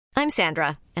I'm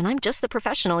Sandra, and I'm just the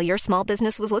professional your small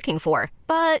business was looking for.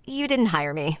 But you didn't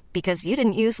hire me because you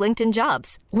didn't use LinkedIn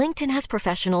Jobs. LinkedIn has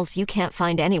professionals you can't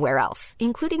find anywhere else,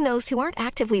 including those who aren't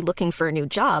actively looking for a new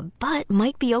job, but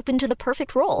might be open to the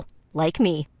perfect role, like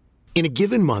me. In a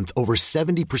given month, over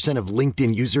 70% of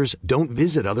LinkedIn users don't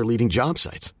visit other leading job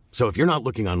sites. So if you're not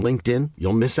looking on LinkedIn,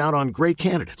 you'll miss out on great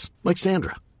candidates like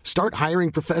Sandra. Start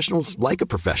hiring professionals like a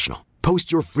professional.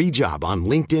 Post your free job on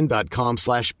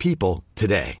linkedin.com/people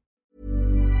today.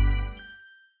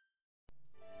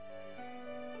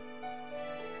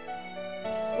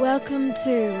 Welcome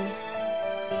to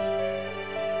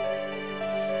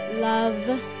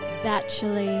Love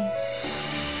Bachelor.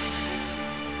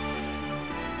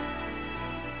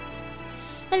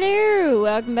 Hello,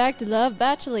 welcome back to Love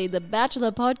Bachelor, the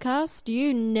Bachelor podcast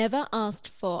you never asked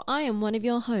for. I am one of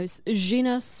your hosts,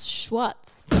 Gina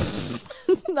Schwartz.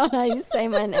 That's not how you say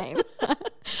my name.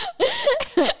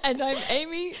 And I'm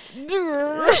Amy.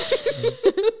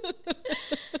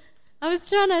 I was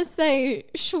trying to say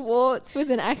Schwartz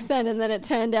with an accent and then it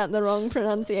turned out the wrong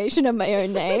pronunciation of my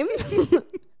own name.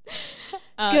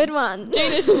 Good one.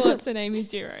 Gina Schwartz and Amy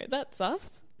Duro. That's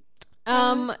us.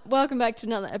 Welcome back to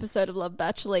another episode of Love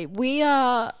Bachelor. We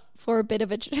are, for a bit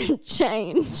of a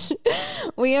change,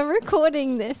 we are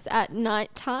recording this at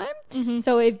night time. Mm-hmm.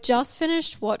 So we've just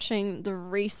finished watching the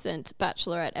recent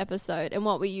Bachelorette episode, and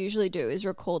what we usually do is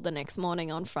record the next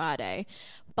morning on Friday.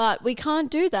 But we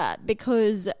can't do that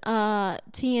because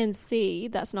TNC,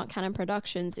 that's not Canon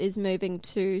Productions, is moving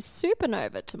to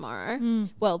Supernova tomorrow.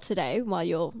 Well, today, while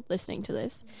you're listening to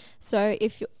this. So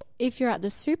if you're at the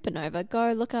Supernova,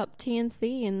 go look up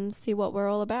TNC and see what we're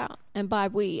all about. And by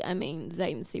we, I mean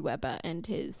Zayden C. Weber and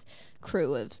his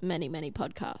crew of many, many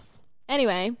podcasts.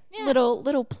 Anyway,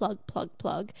 little plug.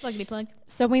 Pluggity plug.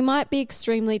 So we might be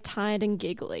extremely tired and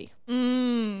giggly.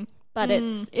 But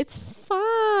it's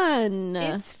fun.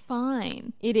 It's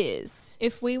fine. It is.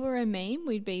 If we were a meme,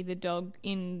 we'd be the dog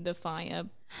in the fire.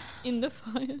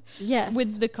 Yes.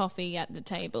 With the coffee at the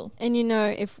table. And you know,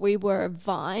 if we were a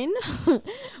Vine,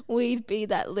 we'd be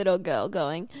that little girl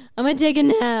going, I'm going to take a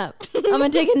nap. I'm going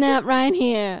to take a nap right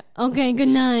here. Okay, good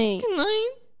night. Good night.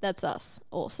 That's us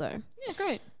also. Yeah,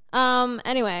 great.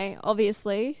 Anyway,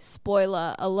 obviously,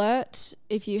 spoiler alert.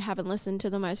 If you haven't listened to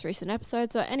the most recent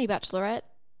episodes or any Bachelorette,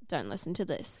 don't listen to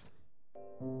this.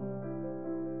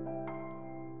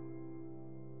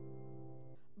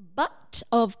 But,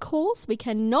 of course, we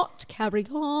cannot carry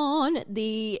on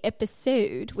the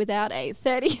episode without a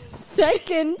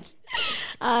 30-second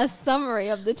summary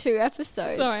of the two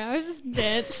episodes. Sorry, I was just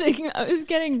dancing. I was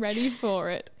getting ready for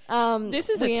it. This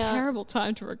is a terrible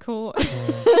time to record.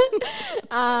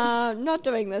 Not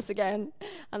doing this again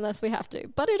unless we have to,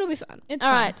 but it'll be fun. It's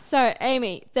all fine. Right, so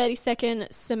Amy, 30-second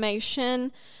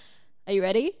summation. Are you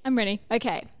ready? I'm ready.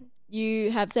 Okay.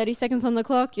 You have 30 seconds on the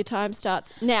clock. Your time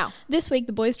starts now. This week,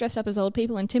 the boys dressed up as old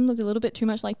people and Tim looked a little bit too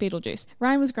much like Beetlejuice.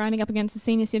 Ryan was grinding up against a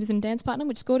senior citizen dance partner,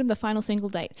 which scored him the final single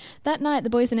date. That night, the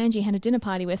boys and Angie had a dinner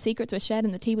party where secrets were shared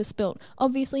and the tea was spilt.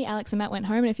 Obviously, Alex and Matt went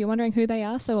home, and if you're wondering who they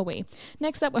are, so are we.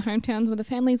 Next up were hometowns, where the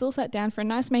families all sat down for a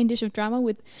nice main dish of drama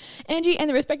with Angie and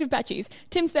the respective batchies.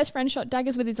 Tim's best friend shot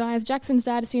daggers with his eyes, Jackson's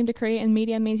dad assumed a career in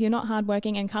media means you're not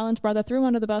hardworking, and Carlin's brother threw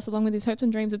under the bus along with his hopes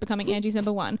and dreams of becoming Angie's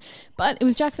number one. But it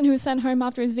was Jackson who was sent home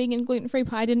after his vegan gluten-free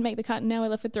pie didn't make the cut, and now we're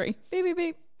left with 3. Beep, beep,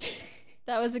 beep.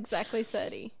 That was exactly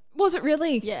 30. Was it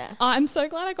really? Yeah. I'm so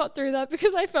glad I got through that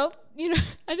because I felt,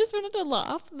 I just wanted to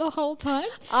laugh the whole time.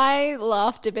 I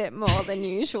laughed a bit more than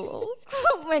usual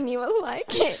when you were like,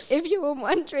 if you were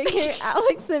wondering who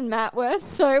Alex and Matt were,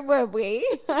 so were we.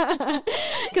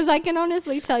 Because I can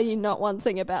honestly tell you not one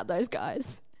thing about those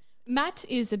guys. Matt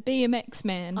is a BMX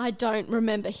man. I don't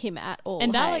remember him at all.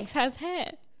 And Alex has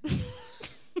hair.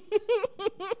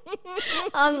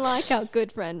 Unlike our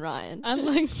good friend Ryan.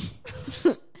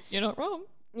 You're not wrong.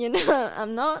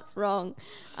 I'm not wrong.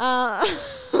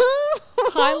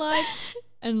 Highlights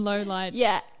and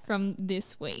lowlights from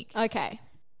this week. Okay.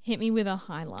 Hit me with a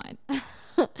highlight.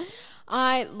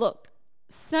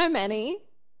 So many.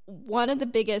 One of the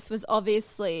biggest was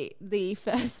obviously the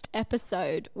first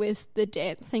episode with the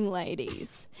dancing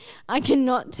ladies. I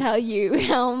cannot tell you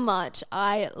how much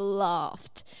I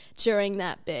laughed during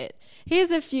that bit.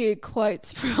 Here's a few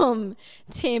quotes from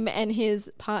Tim and his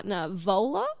partner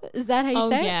Vola. Is that how you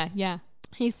say it? Yeah.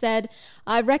 He said,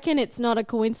 I reckon it's not a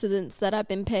coincidence that I've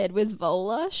been paired with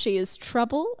Vola. She is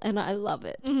trouble and I love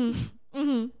it. Mm-hmm.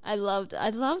 Mm-hmm. I loved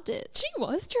it. She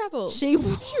was trouble. She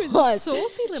was a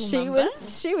saucy little number.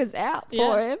 She was out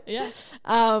for him. Yeah.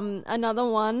 Another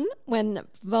one when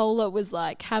Vola was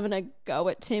like having a go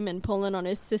at Tim and pulling on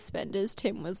his suspenders.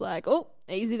 Tim was like, "Oh,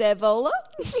 easy there, Vola."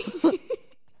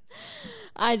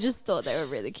 I just thought they were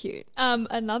really cute.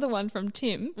 Another one from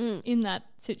Tim in that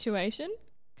situation.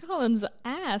 Colin's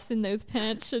ass in those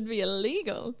pants should be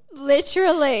illegal.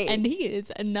 Literally. And he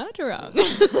is not wrong.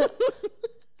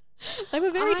 They were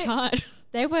very tight.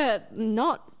 They weren't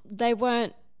not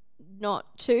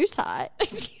too tight.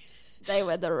 They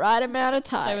were the right amount of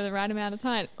tight. They were the right amount of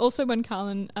tight. Also, when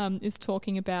Colin is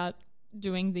talking about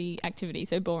doing the activity,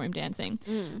 so ballroom dancing.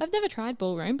 I've never tried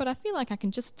ballroom, but I feel like I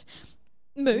can just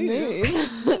move.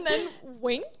 And then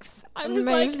winks. I was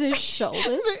moves like, his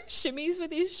shoulders. Shimmies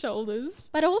with his shoulders.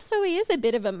 But also he is a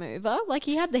bit of a mover. Like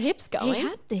he had the hips going. He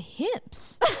had the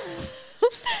hips.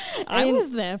 I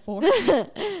was there for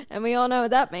it. And we all know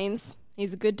what that means.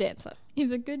 He's a good dancer.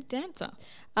 He's a good dancer.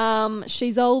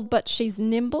 She's old, but she's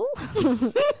nimble.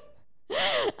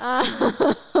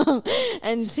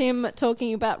 And Tim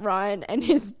talking about Ryan and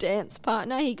his dance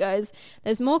partner, he goes,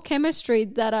 "There's more chemistry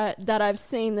that I've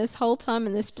seen this whole time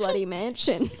in this bloody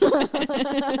mansion."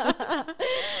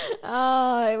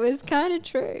 Oh, it was kind of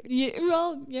true. Yeah,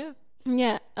 well, yeah.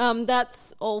 Yeah.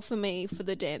 That's all for me for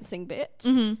the dancing bit.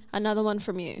 Another one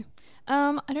from you.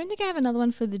 I don't think I have another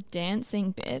one for the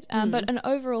dancing bit, but an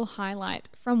overall highlight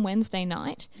from Wednesday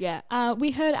night. Yeah.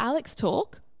 We heard Alex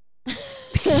talk.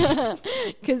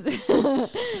 Because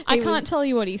I can't tell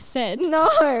you what he said.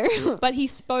 No. But he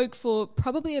spoke for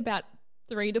probably about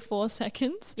 3 to 4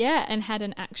 seconds. Yeah. And had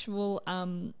an actual,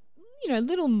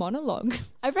 little monologue.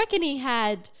 I reckon he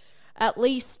had at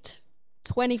least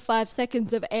 25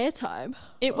 seconds of airtime.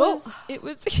 It was.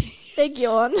 Big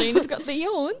yawn. Gina's got the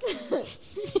yawns.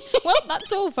 Well,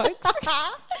 that's all, folks.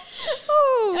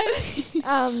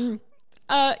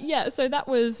 So that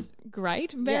was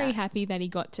great. Very happy that he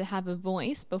got to have a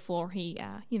voice before he,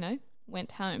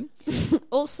 went home.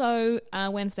 Also,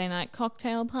 Wednesday night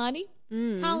cocktail party.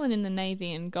 Carlin in the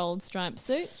navy and gold striped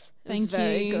suit. Thank you.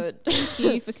 Very good. Thank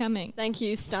you for coming. Thank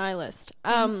you, stylist.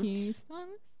 Thank you,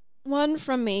 stylist. One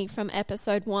from me from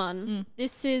episode 1.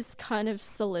 This is kind of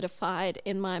solidified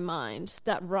in my mind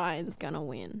that Ryan's going to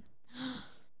win.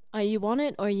 Are you on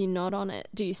it or are you not on it?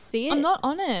 Do you see it? I'm not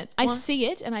on it. I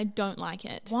see it and I don't like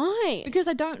it. Why? Because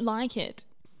I don't like it.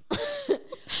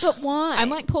 But why? I'm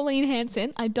like Pauline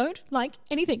Hanson. I don't like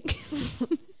anything.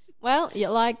 Well, you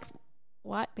like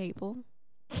white people.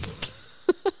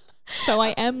 So I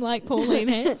am like Pauline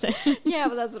Hanson. Yeah,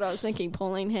 but that's what I was thinking.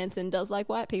 Pauline Hanson does like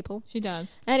white people. She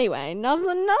does. Anyway, enough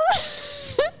about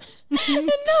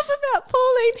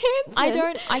Pauline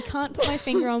Hanson. I can't put my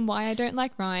finger on why I don't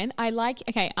like Ryan.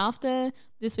 After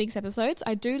this week's episodes,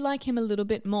 I do like him a little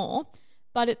bit more,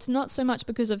 but it's not so much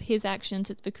because of his actions,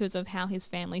 it's because of how his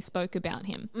family spoke about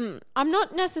him. I'm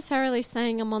not necessarily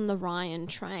saying I'm on the Ryan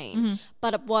train,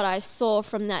 but what I saw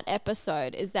from that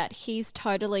episode is that he's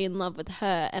totally in love with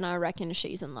her and I reckon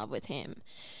she's in love with him.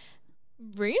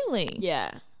 Really?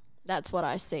 Yeah, that's what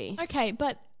I see. Okay,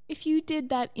 but if you did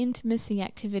that intimacy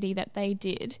activity that they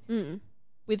did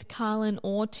with Carlin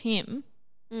or Tim,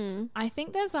 I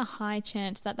think there's a high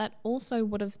chance that also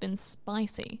would have been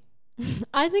spicy.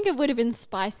 I think it would have been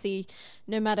spicy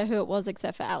no matter who it was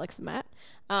except for Alex and Matt.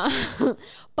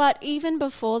 But even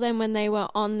before then, when they were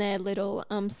on their little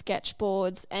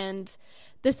sketchboards, and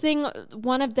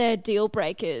one of their deal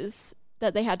breakers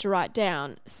that they had to write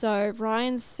down. So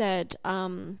Ryan said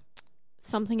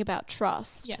something about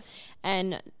trust. Yes.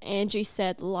 And Angie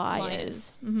said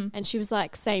liars. And she was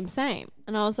like, same.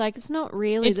 And I was like, it's not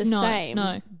really the same.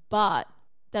 No. But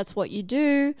that's what you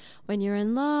do when you're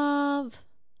in love.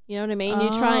 You know what I mean?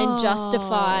 You try and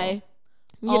justify.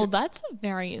 That's a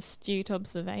very astute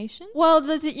observation. Well,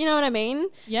 you know what I mean?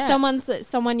 Yeah.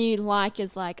 Someone you like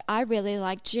is like, I really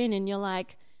like gin, and you're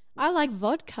like, I like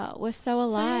vodka. We're so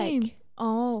alike. Same.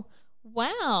 Oh,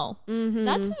 wow.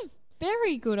 That's a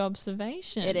very good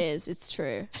observation. It is. It's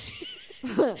true.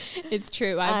 It's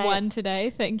true. I've won today.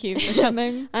 Thank you for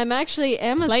coming. I'm actually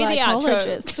a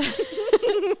psychologist.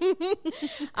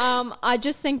 I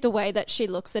just think the way that she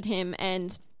looks at him,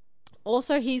 and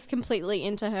also he's completely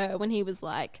into her when he was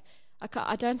like,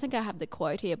 I don't think I have the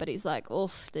quote here, but he's like,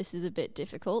 oof, this is a bit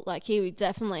difficult. Like he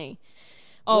definitely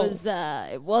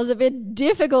it was a bit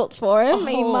difficult for him.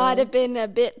 He might have been a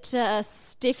bit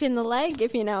stiff in the leg,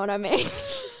 if you know what I mean.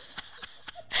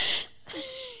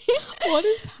 What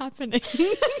is happening?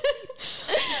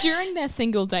 During their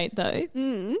single date, though,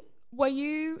 were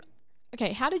you...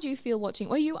 Okay, how did you feel watching?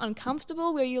 Were you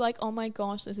uncomfortable? Were you like, oh my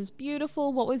gosh, this is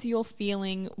beautiful? What was your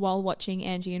feeling while watching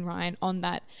Angie and Ryan on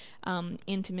that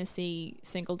intimacy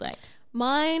single date?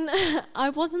 Mine,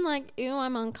 I wasn't like, ew,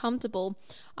 I'm uncomfortable.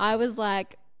 I was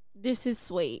like, this is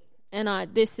sweet.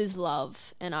 and this is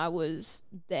love, and I was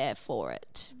there for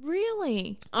it.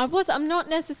 Really? I'm not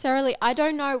necessarily, I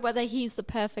don't know whether he's the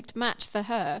perfect match for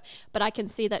her, but I can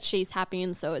see that she's happy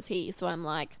and so is he. So I'm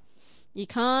like, you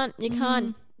can't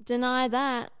deny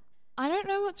that. I don't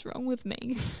know what's wrong with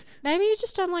me. Maybe you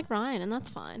just don't like Ryan, and that's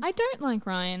fine. I don't like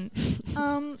Ryan.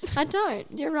 I don't.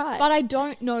 You're right. But I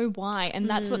don't know why, and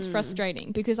that's what's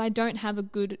frustrating, because I don't have a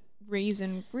good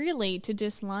reason really to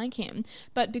dislike him.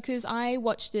 But because I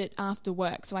watched it after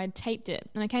work, so I had taped it,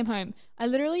 and I came home, I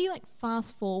literally like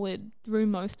fast forward through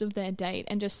most of their date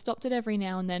and just stopped it every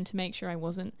now and then to make sure I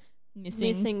wasn't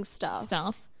missing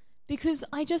stuff. Because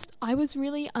I was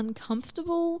really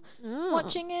uncomfortable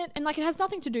watching it. And, like, it has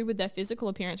nothing to do with their physical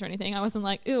appearance or anything. I wasn't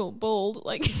like, ew, bald.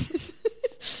 Like,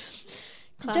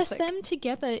 just them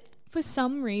together for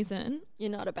some reason.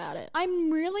 You're not about it.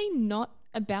 I'm really not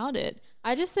about it.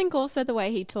 I just think also the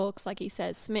way he talks, like he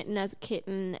says, smitten as a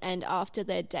kitten, and after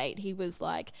their date, he was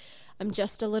like, I'm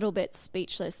just a little bit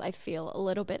speechless. I feel a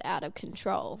little bit out of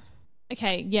control.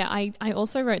 Okay, yeah, I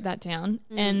also wrote that down,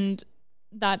 and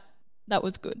that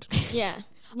was good. Yeah.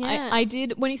 I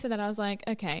did, when he said that, I was like,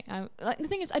 okay. Like, the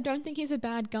thing is, I don't think he's a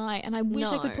bad guy, and I wish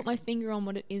I could put my finger on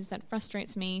what it is that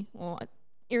frustrates me or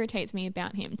irritates me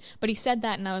about him. But he said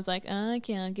that, and I was like,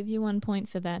 okay, I'll give you 1 point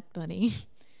for that, buddy.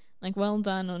 Like, well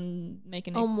done on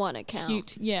making on one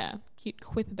account. Cute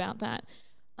quip about that.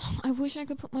 Oh, I wish I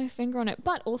could put my finger on it.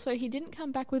 But also, he didn't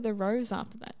come back with a rose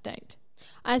after that date.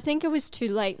 I think it was too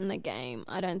late in the game.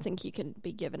 I don't think you can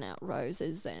be giving out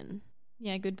roses then.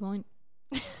 Yeah, good point.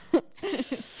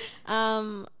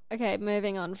 Okay,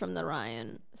 moving on from the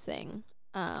Ryan thing.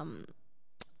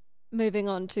 Moving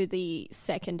on to the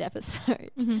second episode.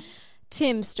 Mm-hmm.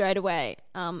 Tim straight away.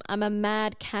 I'm a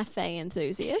mad cafe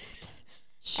enthusiast.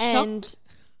 Shocked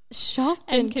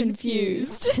and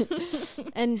confused.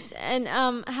 and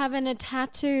having a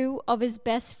tattoo of his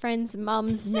best friend's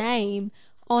mum's name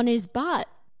on his butt.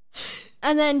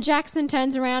 And then Jackson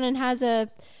turns around and has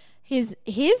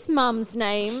his mum's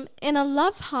name in a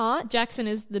love heart. Jackson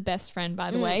is the best friend,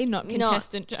 by the way, not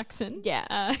contestant Jackson.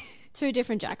 Yeah. Two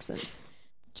different Jacksons.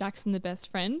 Jackson the best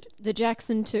friend. The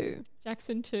Jackson 2.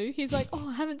 Jackson 2. He's like,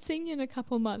 I haven't seen you in a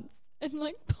couple months. And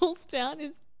like pulls down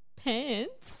his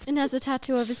pants. And has a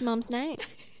tattoo of his mum's name.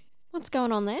 What's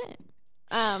going on there?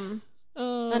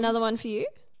 Another one for you?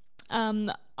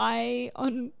 I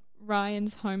on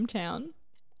Ryan's hometown,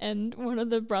 and one of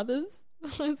the brothers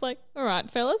was like, all right,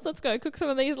 fellas, let's go cook some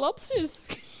of these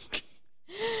lobsters.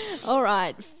 All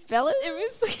right, fellas. It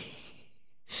was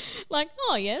like,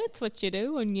 oh yeah, that's what you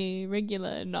do on your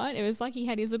regular night. It was like he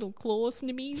had his little claw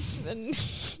snibbies and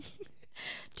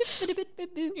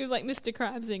he was like Mr.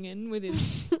 Krabs singing with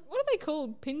his, what are they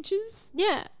called? Pinches?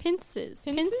 Yeah, pincers.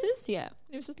 Pincers? Yeah.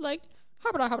 It was just like,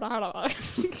 let's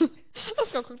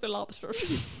go cook the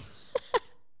lobsters.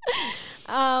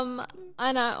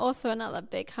 And also another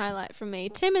big highlight from me.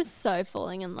 Tim is so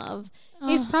falling in love.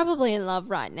 He's probably in love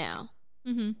right now.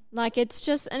 Mm-hmm. Like, it's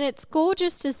just, and it's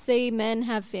gorgeous to see men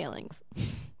have feelings.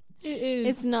 It is.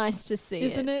 It's nice to see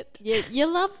Isn't it? You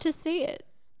love to see it.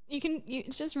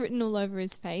 It's just written all over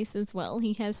his face as well.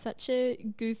 He has such a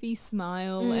goofy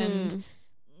smile and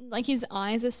like his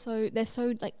eyes are they're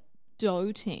so like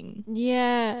doting.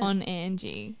 Yeah. On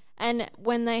Angie. And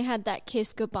when they had that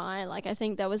kiss goodbye, like I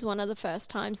think that was one of the first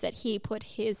times that he put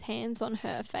his hands on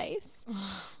her face.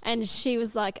 And she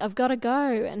was like, I've got to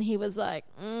go. And he was like,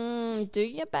 do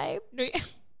you, babe? Do you?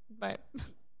 Babe.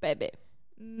 Baby.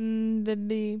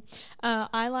 Baby.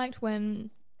 I liked when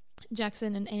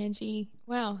Jackson and Angie,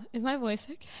 wow, is my voice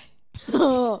okay?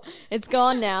 Oh, it's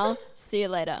gone now. See you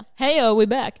later. Hey, we're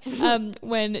back.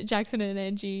 When Jackson and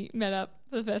Angie met up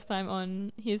for the first time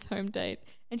on his home date,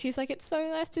 and she's like, it's so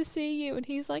nice to see you. And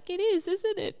he's like, it is,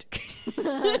 isn't it?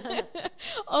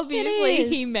 Obviously,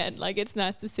 he meant like it's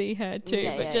nice to see her too.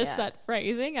 But that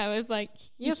phrasing, I was like,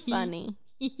 you're funny.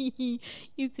 You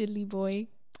silly boy.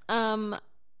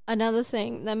 Another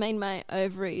thing that made my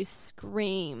ovaries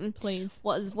scream,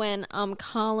 was when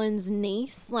Carlin's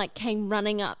niece like came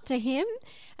running up to him,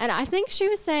 and I think she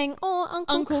was saying, "Oh,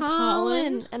 Uncle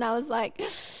Carlin," and I was like,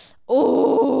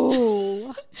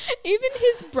 "Oh!" Even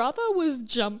his brother was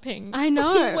jumping. I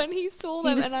know when he saw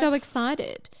them. He was so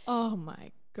excited. Oh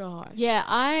my gosh! Yeah,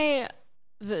 a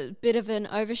bit of an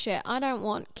overshare. I don't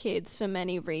want kids for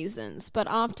many reasons, but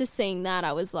after seeing that,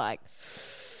 I was like,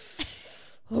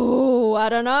 oh, I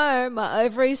don't know. My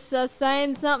ovaries are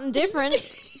saying something different.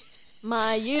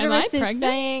 My uterus is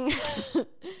saying,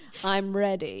 I'm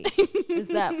ready.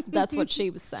 That's what she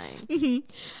was saying.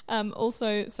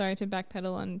 Also, sorry to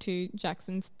backpedal on to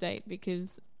Jackson's date,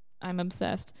 because I'm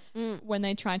obsessed. When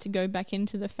they tried to go back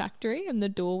into the factory and the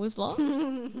door was locked.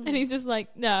 And he's just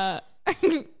like, nah.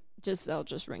 I'll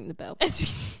just ring the bell.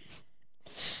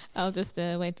 I'll just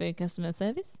wait for customer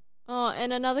service. Oh,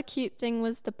 and another cute thing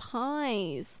was the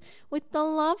pies with the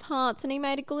love hearts, and he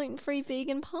made a gluten-free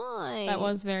vegan pie. That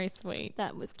was very sweet.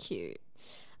 That was cute.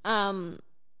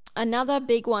 Another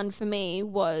big one for me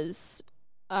was,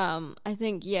 I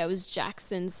think, it was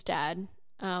Jackson's dad.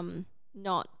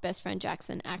 Not best friend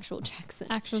Jackson, actual Jackson.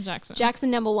 Actual Jackson.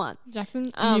 Jackson number one.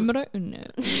 Jackson numero uno.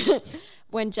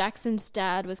 When Jackson's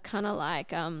dad was kind of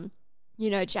like,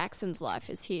 Jackson's life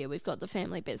is here. We've got the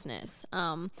family business.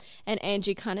 And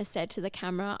Angie kind of said to the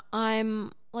camera,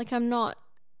 I'm not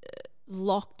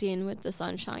locked in with the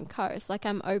Sunshine Coast. Like,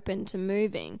 I'm open to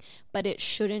moving, but it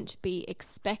shouldn't be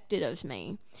expected of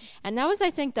me. And that was,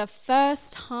 I think, the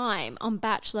first time on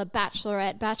Bachelor,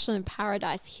 Bachelorette, Bachelor in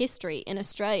Paradise history in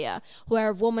Australia where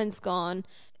a woman's gone,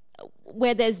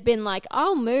 where there's been like,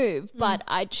 I'll move, but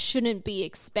I shouldn't be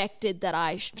expected that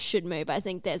I should move. I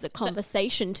think there's a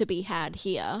conversation to be had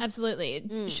here. Absolutely.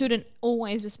 It shouldn't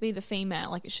always just be the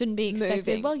female. Like, it shouldn't be expected.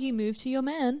 Moving. Well, you move to your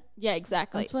man. Yeah,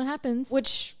 exactly. That's what happens.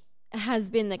 Which has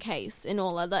been the case in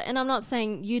all other, and I'm not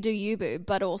saying you do you, boo,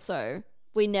 but also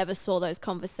we never saw those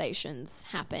conversations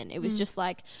happen. It was just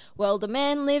like, well, the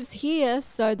man lives here,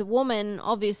 so the woman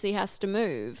obviously has to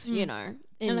move, in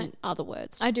other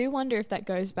words. I do wonder if that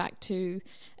goes back to,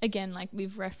 again, like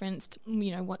we've referenced,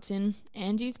 what's in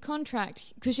Angie's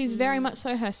contract, because she's very much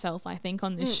so herself, I think,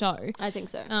 on this show. I think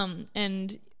so.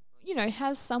 And,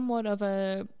 has somewhat of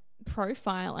a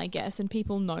profile, I guess, and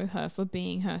people know her for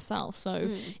being herself.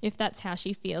 So if that's how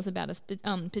she feels about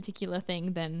a particular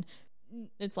thing, then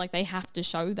it's like they have to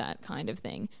show that kind of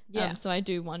thing. Yeah. So I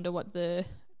do wonder what the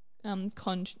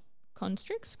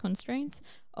constraints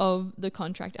of the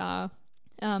contract are,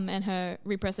 and her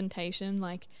representation,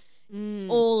 like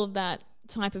all of that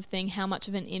type of thing, how much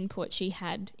of an input she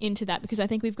had into that, because I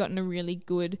think we've gotten a really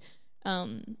good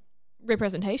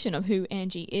representation of who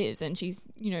Angie is, and she's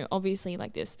obviously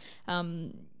like this,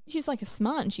 she's like a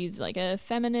smart, and she's like a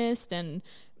feminist, and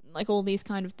like all these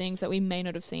kind of things that we may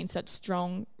not have seen such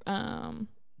strong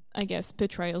I guess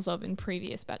portrayals of in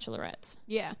previous bachelorettes.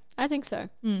 Yeah, I think so.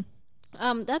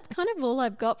 That's kind of all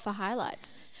I've got for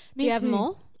highlights. Me Do you have too.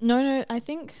 more? No, I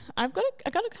think I got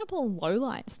a couple of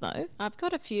lowlights though. I've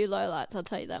got a few lowlights, I'll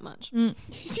tell you that much.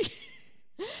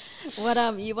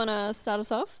 What you want to start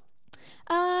us off?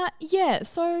 Yeah,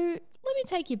 so let me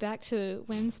take you back to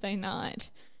Wednesday night.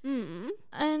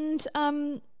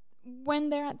 And when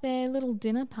they're at their little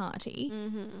dinner party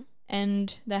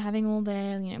and they're having all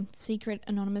their, secret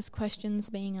anonymous questions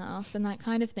being asked and that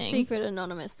kind of thing. Secret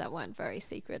anonymous that weren't very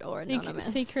secret or anonymous.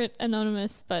 Secret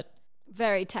anonymous, but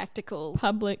very tactical.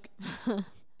 Public,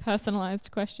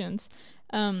 personalized questions.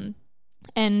 And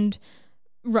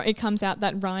it comes out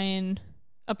that Ryan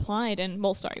applied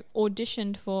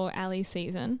auditioned for Ali's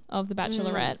season of The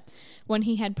Bachelorette when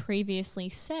he had previously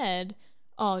said,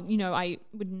 I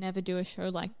would never do a show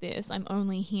like this. I'm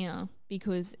only here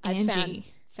because Angie... I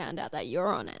found out that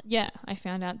you're on it. Yeah, I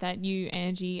found out that you,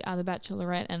 Angie, are The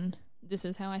Bachelorette, and this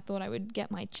is how I thought I would get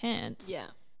my chance. Yeah.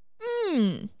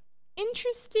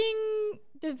 Interesting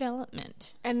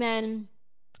development. And then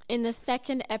in the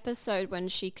second episode when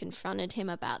she confronted him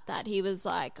about that, he was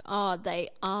like, oh, they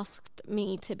asked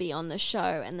me to be on the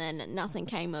show and then nothing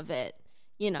came of it,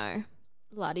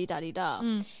 la-di-da-di-da.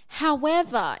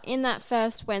 However, in that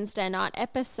first Wednesday night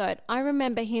episode, I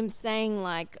remember him saying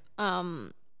like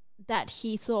that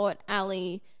he thought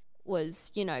Ali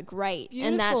was, great. Beautiful.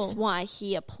 And that's why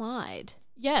he applied.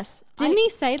 Yes. Didn't he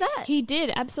say that? He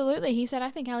did, absolutely. He said, I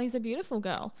think Ali's a beautiful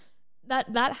girl.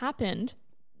 That happened.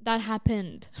 That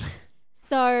happened.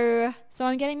 So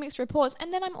I'm getting mixed reports.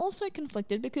 And then I'm also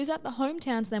conflicted because at the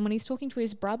hometowns then when he's talking to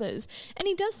his brothers, and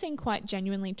he does seem quite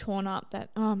genuinely torn up that,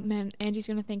 oh man, Angie's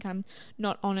going to think I'm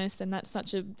not honest and that's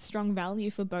such a strong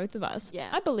value for both of us. Yeah.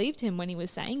 I believed him when he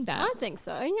was saying that. I think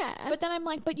so, yeah. But then I'm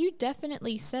like, but you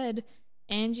definitely said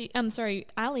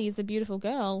Ali is a beautiful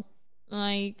girl.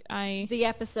 The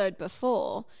episode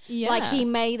before. Yeah. Like he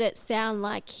made it sound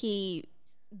like he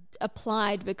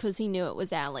applied because he knew it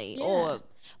was Ali. Yeah.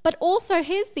 But also,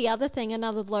 here's the other thing,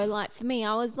 another low light for me.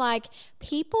 I was like,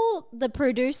 the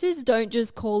producers don't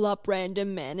just call up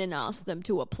random men and ask them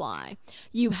to apply.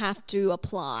 You have to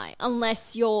apply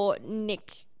unless you're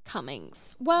Nick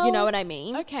Cummings. Well, you know what I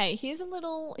mean? Okay, here's a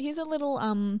little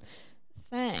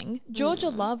thing. Georgia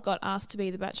Love got asked to be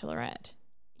the Bachelorette.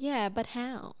 Yeah, but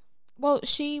how? Well,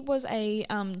 she was a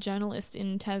journalist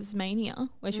in Tasmania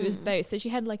where she was based, so she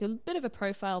had like a bit of a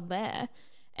profile there.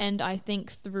 And I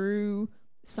think through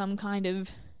some kind of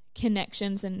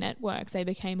connections and networks, they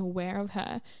became aware of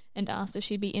her and asked if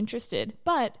she'd be interested.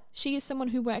 But she is someone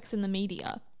who works in the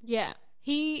media. Yeah.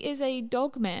 He is a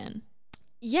dog man.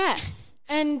 Yeah.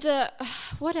 And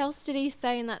what else did he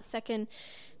say in that second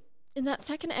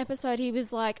episode? He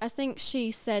was like, I think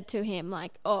she said to him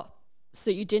like, oh, so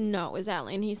you didn't know it was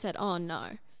Ali? And he said, oh,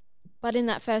 no. But in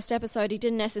that first episode, he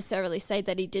didn't necessarily say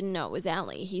that he didn't know it was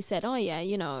Ali. He said, oh, yeah,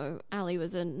 you know, Ali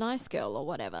was a nice girl or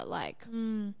whatever. Like,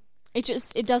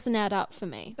 it doesn't add up for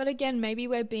me. But again, maybe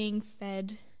we're being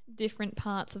fed different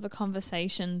parts of a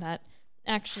conversation that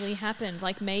actually happened.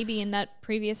 Like maybe in that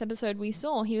previous episode we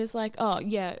saw, he was like, oh,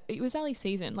 yeah, it was Ali's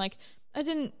season. Like, I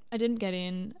didn't get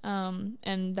in,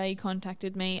 and they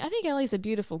contacted me. I think Ellie's a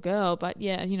beautiful girl, but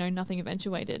yeah, you know, nothing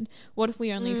eventuated. What if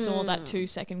we only saw that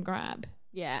 2-second grab?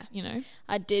 Yeah. You know?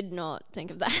 I did not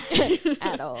think of that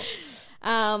at all.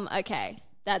 Okay.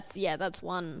 That's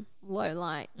one low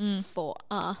light for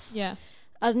us. Yeah.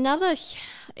 Another,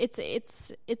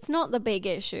 it's not the big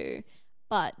issue,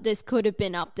 but this could have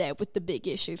been up there with the big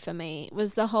issue for me,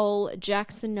 was the whole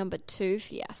Jackson number 2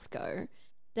 fiasco.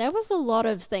 There was a lot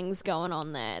of things going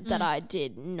on there that I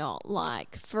did not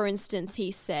like. For instance,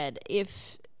 he said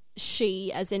if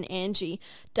she, as in Angie,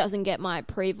 doesn't get my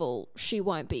approval, she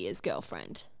won't be his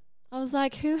girlfriend. I was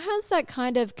like, who has that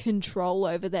kind of control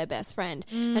over their best friend?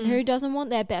 And who doesn't want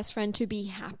their best friend to be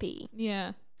happy?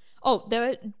 Yeah. Oh, there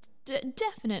are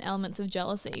definite elements of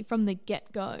jealousy from the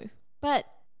get-go. But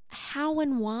how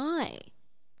and why?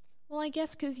 Well, I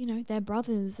guess because, you know, they're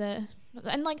brothers. And,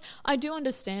 like, I do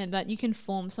understand that you can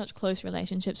form such close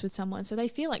relationships with someone so they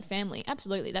feel like family.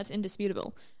 Absolutely. That's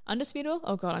indisputable. Undisputable?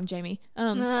 Oh, God, I'm Jamie.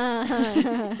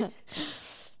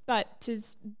 But to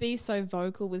be so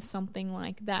vocal with something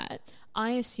like that,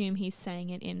 I assume he's saying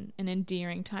it in an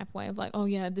endearing type way of like, oh,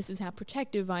 yeah, this is how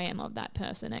protective I am of that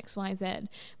person, X, Y, Z.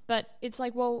 But it's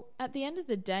like, well, at the end of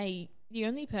the day, the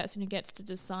only person who gets to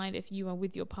decide if you are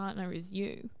with your partner is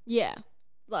you. Yeah.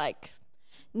 Like,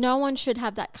 no one should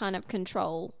have that kind of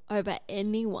control over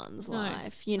anyone's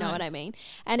life. You know what I mean?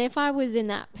 And if I was in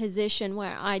that position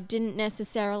where I didn't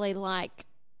necessarily like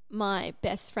my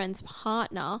best friend's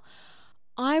partner,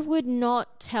 I would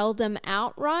not tell them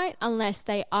outright unless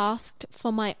they asked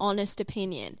for my honest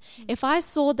opinion. If I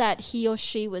saw that he or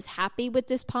she was happy with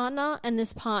this partner and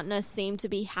this partner seemed to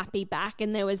be happy back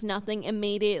and there was nothing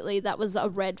immediately that was a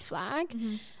red flag,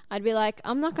 I'd be like,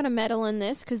 I'm not going to meddle in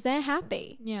this because they're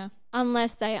happy. Yeah.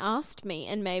 Unless they asked me,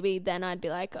 and maybe then I'd be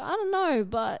like, I don't know,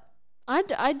 but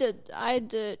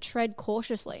I'd tread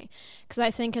cautiously, because I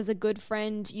think as a good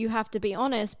friend you have to be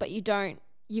honest, but you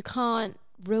can't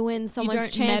ruin someone's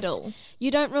chance. Meddle.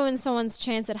 You don't ruin someone's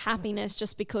chance at happiness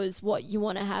just because you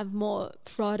want to have more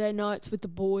Friday nights with the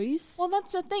boys. Well,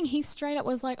 that's the thing. He straight up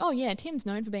was like, oh, yeah, Tim's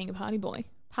known for being a party boy.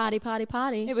 Party.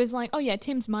 It was like, oh, yeah,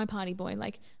 Tim's my party boy.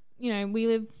 Like, you know, we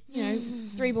live, you know,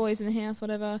 3 boys in the house,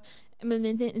 whatever. And then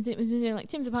it was, you know, like,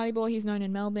 Tim's a party boy. He's known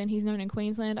in Melbourne. He's known in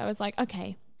Queensland. I was like,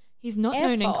 okay, he's not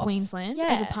known in Queensland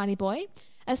as a party boy.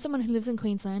 As someone who lives in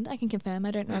Queensland, I can confirm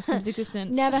I don't know of Tim's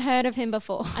existence. Never heard of him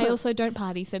before. I also don't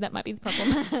party, so that might be the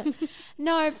problem.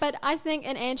 No, but I think,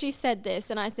 and Angie said this,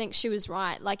 and I think she was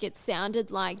right. Like, it sounded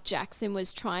like Jackson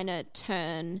was trying to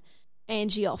turn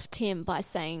Angie off Tim by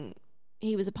saying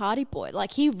he was a party boy.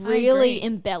 Like, he really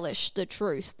embellished the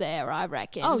truth there, I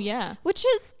reckon. Oh, yeah. Which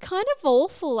is kind of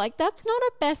awful. Like, that's not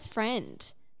a best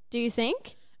friend. Do you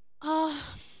think?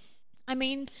 I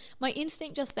mean, my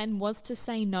instinct just then was to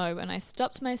say no, and I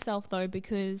stopped myself though,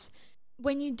 because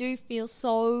when you do feel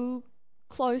so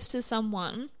close to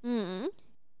someone, you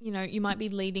know, you might be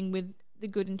leading with the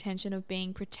good intention of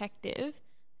being protective.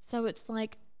 So it's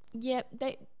like, yeah,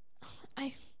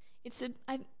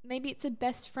 maybe it's a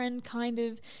best friend kind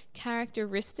of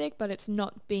characteristic, but it's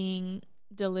not being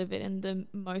delivered in the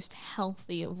most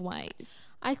healthy of ways.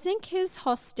 I think his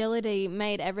hostility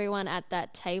made everyone at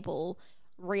that table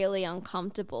really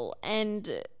uncomfortable,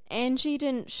 and Angie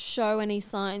didn't show any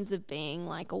signs of being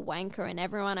like a wanker, and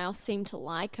everyone else seemed to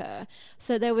like her,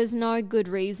 so there was no good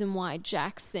reason why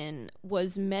Jackson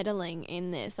was meddling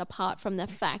in this apart from the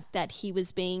fact that he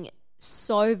was being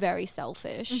so very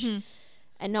selfish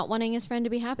and not wanting his friend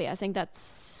to be happy. I don't think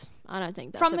that's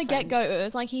from the get-go. It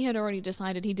was like he had already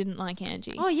decided he didn't like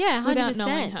Angie. Oh yeah, 100%. Without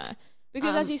knowing her.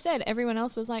 Because as you said, everyone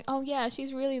else was like, oh yeah,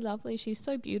 she's really lovely, she's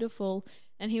so beautiful.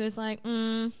 And he was like,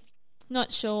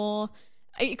 not sure.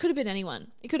 It could have been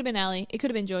anyone. It could have been Ali. It could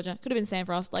have been Georgia. It could have been Sam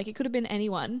Frost. Like, it could have been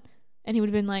anyone. And he would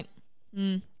have been like,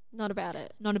 not about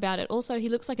it. Not about it. Also, he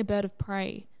looks like a bird of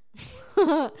prey.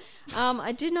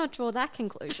 I did not draw that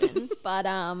conclusion, but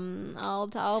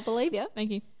I'll believe you.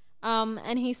 Thank you.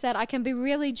 And he said, I can be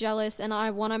really jealous and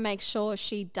I want to make sure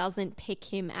she doesn't pick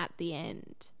him at the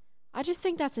end. I just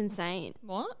think that's insane.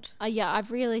 What? Yeah, I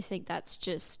really think that's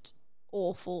just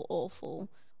awful, awful,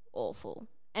 awful.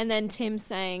 And then Tim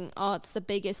saying, oh, it's the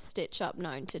biggest stitch up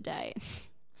known to date.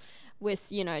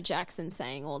 With, you know, Jackson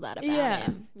saying all that about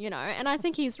him, you know. And I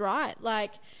think he's right.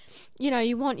 Like, you know,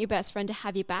 you want your best friend to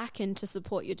have your back and to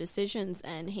support your decisions.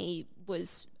 And he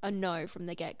was a no from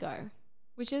the get-go.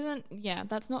 Which isn't,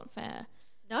 that's not fair.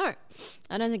 No,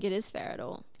 I don't think it is fair at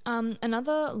all.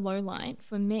 Another low light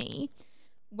for me,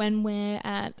 when we're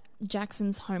at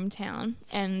Jackson's hometown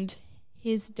and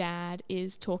his dad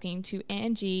is talking to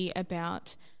Angie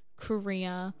about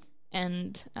career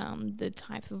and the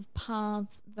type of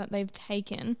paths that they've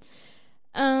taken.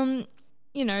 You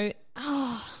know,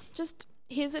 just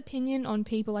his opinion on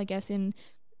people, I guess, in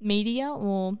media,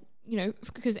 or, you know,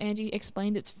 because Angie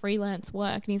explained it's freelance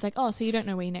work, and he's like, oh, so you don't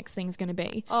know where your next thing's going to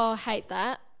be. Oh, hate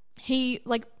that. He,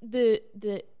 like, the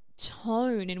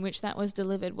tone in which that was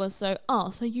delivered was so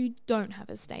you don't have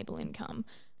a stable income.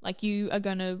 Like, you are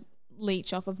going to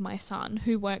leech off of my son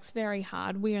who works very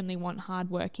hard. We only want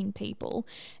hardworking people.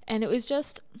 And it was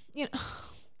just, you know,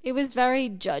 it was very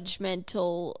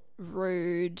judgmental,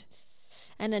 rude,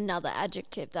 and another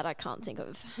adjective that I can't think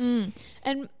of.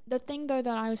 And the thing though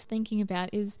that I was thinking about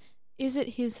is it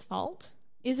his fault?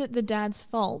 Is it the dad's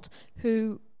fault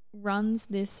who runs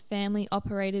this family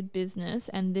operated business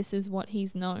and this is what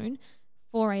he's known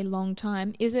for a long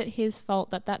time? Is it his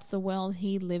fault that that's the world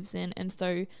he lives in and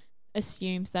so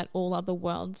assumes that all other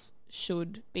worlds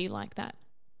should be like that?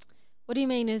 What do you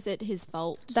mean, is it his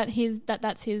fault?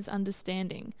 That's his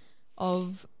understanding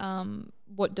of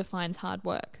what defines hard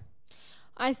work.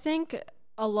 I think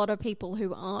a lot of people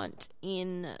who aren't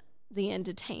in the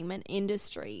entertainment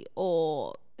industry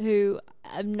or who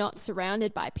are not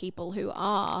surrounded by people who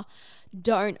are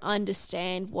don't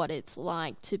understand what it's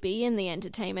like to be in the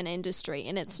entertainment industry.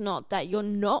 And it's not that you're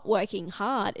not working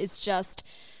hard, it's just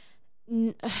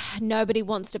nobody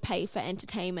wants to pay for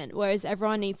entertainment, whereas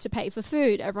everyone needs to pay for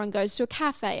food. Everyone goes to a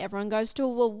cafe, everyone goes to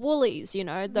a Woolies, you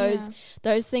know, those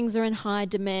things are in high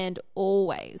demand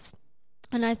always.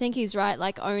 And I think he's right,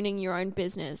 like owning your own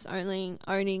business, owning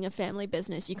a family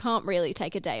business, you can't really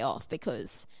take a day off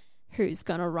because who's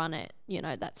going to run it? You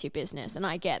know, that's your business. And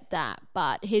I get that,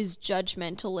 but his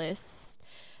judgmental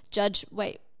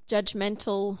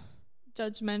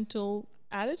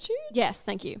attitude? Yes,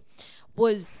 thank you.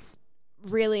 Was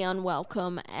really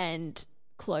unwelcome and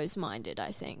close-minded,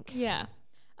 I think. Yeah.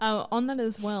 On that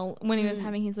as well, when he was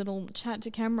having his little chat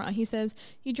to camera, he says,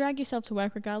 you drag yourself to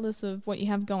work regardless of what you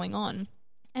have going on.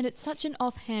 And it's such an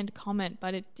offhand comment,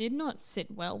 but it did not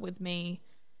sit well with me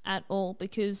at all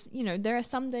because, you know, there are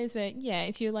some days where,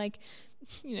 if you're like,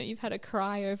 you know, you've had a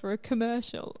cry over a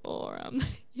commercial or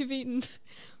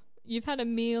you've had a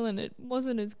meal and it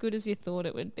wasn't as good as you thought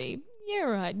it would be. Yeah,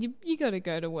 right. You got to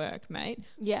go to work, mate.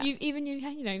 Yeah.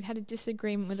 You've had a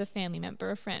disagreement with a family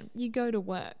member, a friend. You go to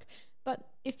work. But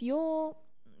if you're,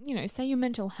 you know, say your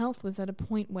mental health was at a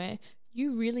point where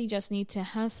you really just need to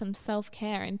have some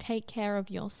self-care and take care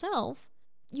of yourself,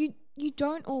 you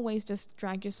don't always just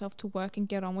drag yourself to work and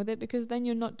get on with it, because then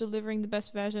you're not delivering the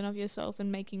best version of yourself and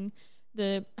making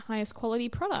the highest quality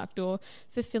product or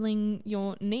fulfilling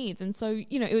your needs. And so,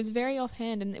 you know, it was very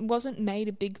offhand and it wasn't made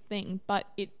a big thing, but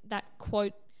that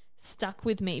quote stuck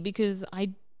with me because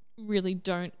I really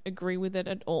don't agree with it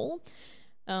at all.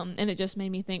 And it just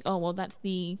made me think, oh, well, that's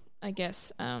the, I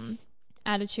guess,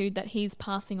 attitude that he's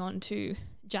passing on to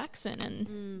Jackson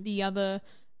and the other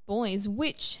boys,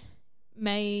 which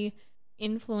may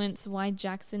influence why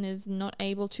Jackson is not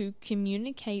able to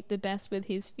communicate the best with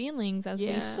his feelings, as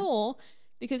we saw,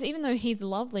 because even though he's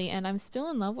lovely and I'm still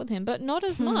in love with him, but not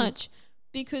as much,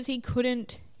 because he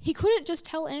couldn't just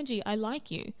tell Angie, I like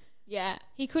you. Yeah.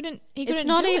 He couldn't It's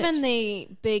not do even it. the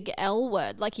big L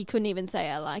word. Like, he couldn't even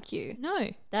say I like you.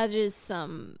 No. That is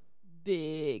some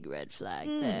big red flag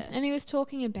there. And he was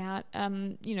talking about,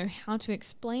 you know, how to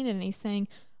explain it, and he's saying,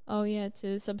 oh yeah,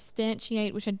 to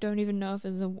substantiate, which I don't even know if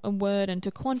is a word, and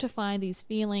to quantify these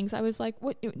feelings. I was like,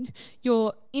 what?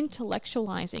 You're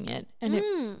intellectualizing it, and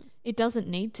it doesn't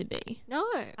need to be. No.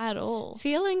 At all.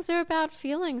 Feelings are about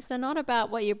feelings. They're not about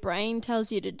what your brain tells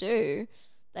you to do.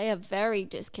 They are very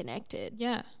disconnected.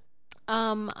 Yeah.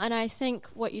 And I think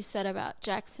what you said about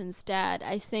Jackson's dad,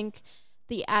 I think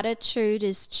the attitude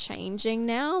is changing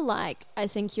now. Like, I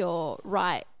think you're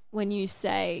right when you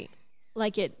say,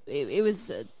 like, it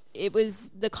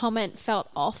was the comment felt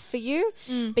off for you,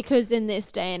 because in this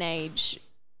day and age,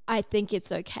 I think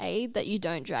it's okay that you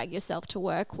don't drag yourself to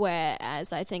work,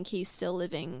 whereas I think he's still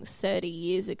living 30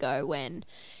 years ago when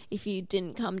if you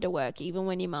didn't come to work, even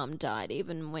when your mum died,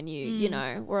 even when you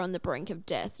know, were on the brink of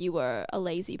death, you were a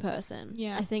lazy person.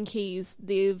 Yeah. I think he's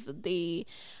the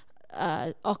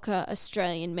Ocker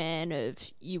Australian man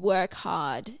of you work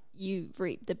hard, you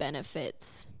reap the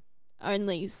benefits.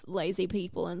 Only lazy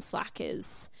people and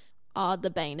slackers are the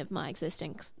bane of my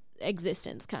existence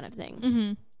kind of thing.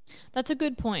 Mm-hmm. That's a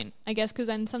good point, I guess, because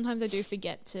sometimes I do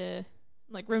forget to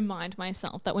like remind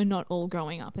myself that we're not all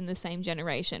growing up in the same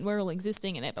generation. We're all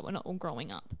existing in it, but we're not all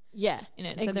growing up Yeah, in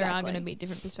it. So exactly. there are going to be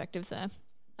different perspectives there.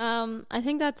 I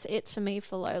think that's it for me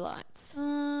for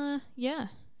lowlights. Yeah,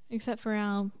 except for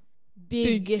our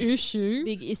Big issue.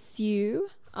 Big issue.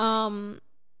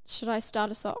 Should I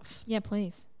start us off? Yeah,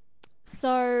 please.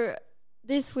 So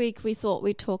this week we thought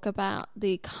we'd talk about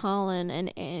the Carlin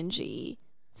and Angie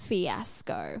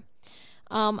fiasco.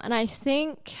 And I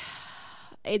think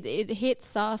it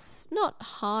hits us not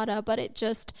harder, but it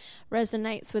just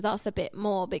resonates with us a bit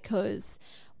more because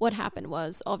what happened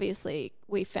was obviously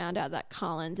we found out that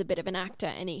Carlin's a bit of an actor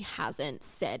and he hasn't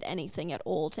said anything at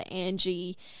all to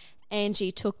Angie.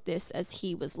 Angie took this as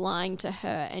he was lying to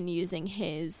her and using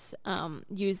his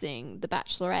using The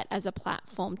Bachelorette as a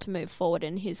platform to move forward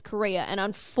in his career. And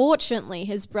unfortunately,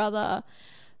 his brother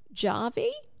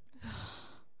Jarvie,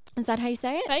 is that how you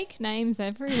say it? Fake names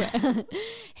everywhere.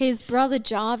 His brother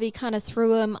Jarvie kind of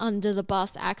threw him under the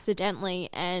bus accidentally,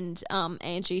 and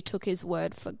Angie took his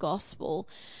word for gospel.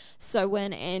 So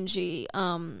when Angie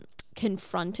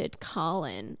confronted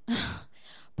Carlin,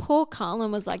 poor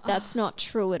Carlin was like, "That's not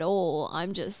true at all.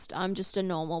 I'm just a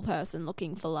normal person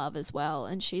looking for love as well."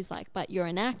 And she's like, "But you're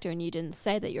an actor and you didn't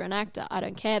say that you're an actor. I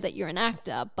don't care that you're an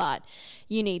actor, but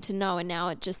you need to know, and now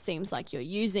it just seems like you're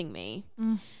using me."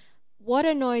 What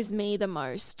annoys me the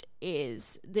most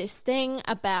is this thing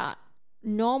about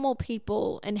normal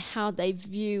people and how they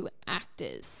view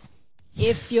actors.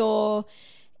 If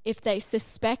they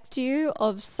suspect you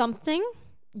of something,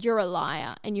 you're a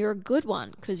liar and you're a good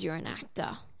one because you're an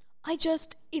actor.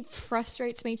 It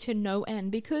frustrates me to no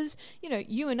end because, you know,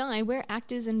 you and I, we're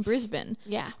actors in Brisbane.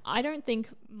 Yeah. I don't think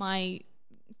my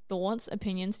thoughts,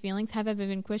 opinions, feelings have ever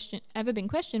been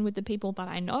questioned with the people that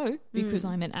I know because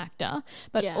I'm an actor.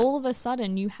 But all of a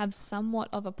sudden you have somewhat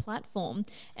of a platform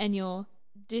and you're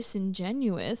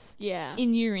disingenuous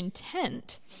in your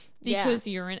intent because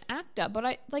you're an actor.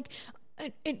 But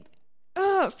it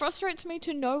frustrates me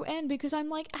to no end because I'm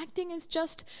like, acting is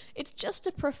just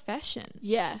a profession.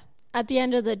 Yeah. At the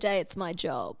end of the day, it's my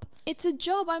job. It's a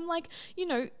job. I'm like, you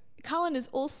know, Carlin is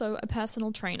also a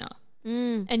personal trainer.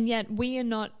 And yet we are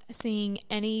not seeing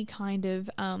any kind of,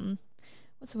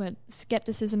 what's the word,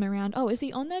 skepticism around, oh, is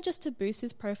he on there just to boost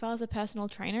his profile as a personal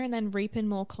trainer and then reap in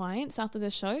more clients after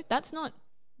the show? That's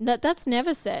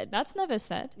never said. That's never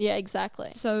said. Yeah,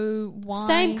 exactly. So why?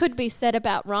 Same could be said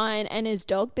about Ryan and his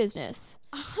dog business.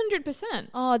 100%.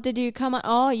 Oh, did you come on?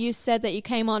 Oh, you said that you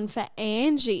came on for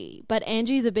Angie, but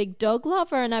Angie's a big dog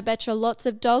lover, and I bet you lots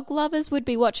of dog lovers would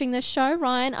be watching this show.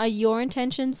 Ryan, are your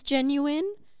intentions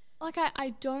genuine? Like,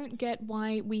 I don't get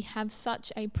why we have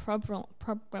such a problem.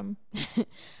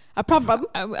 A problem?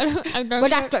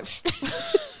 With actors.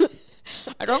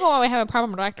 I don't know why we have a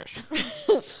problem with actors.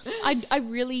 I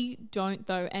really don't,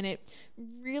 though, and it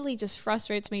really just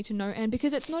frustrates me to no end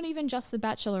because it's not even just The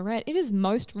Bachelorette. It is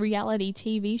most reality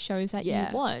TV shows that you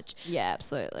watch. Yeah,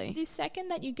 absolutely. The second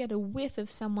that you get a whiff of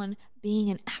someone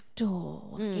being an actor,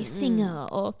 or a singer,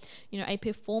 or, you know, a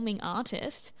performing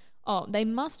artist, oh, they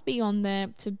must be on there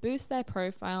to boost their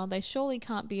profile. They surely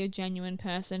can't be a genuine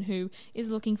person who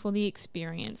is looking for the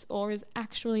experience or is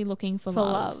actually looking for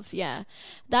love. Yeah.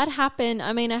 That happened.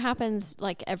 I mean, it happens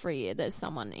like every year. There's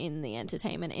someone in the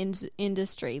entertainment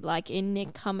industry. Like in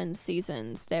Nick Cummins'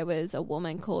 seasons, there was a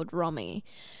woman called Romy.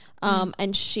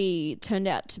 And she turned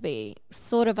out to be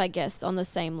sort of, I guess, on the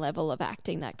same level of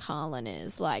acting that Carlin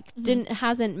is. Like,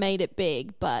 hasn't made it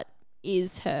big, but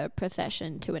is her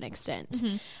profession to an extent.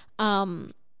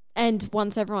 And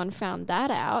once everyone found that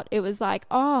out, it was like,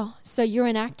 oh, so you're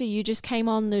an actor, you just came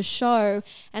on the show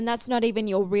and that's not even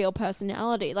your real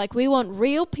personality. Like, we want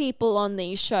real people on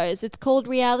these shows. It's called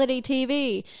reality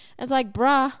TV. It's like,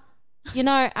 bruh, you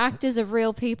know, actors are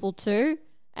real people too.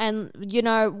 And, you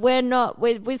know, we're not,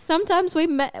 we sometimes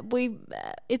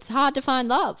it's hard to find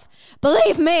love.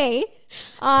 Believe me,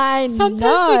 I know.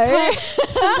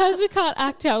 Sometimes we can't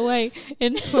act our way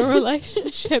into a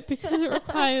relationship because it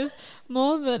requires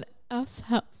more than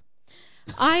ourselves.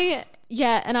 And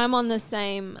I'm on the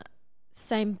same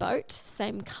boat,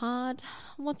 same card.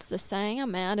 What's the saying?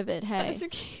 I'm out of it, hey.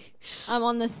 I'm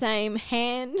on the same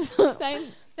hand.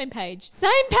 Same page.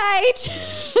 Same page.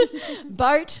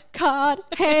 Boat, card,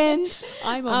 hand.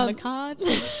 I'm on the card.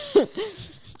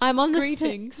 I'm on the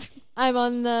Greetings. I'm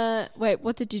on the wait,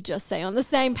 what did you just say? On the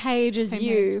same page as Same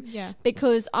you. page, yeah.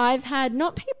 Because I've had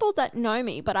not people that know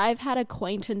me, but I've had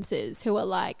acquaintances who are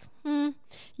like,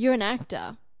 you're an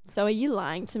actor. So are you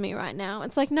lying to me right now?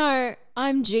 It's like, no,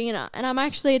 I'm Gina. And I'm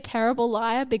actually a terrible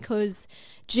liar because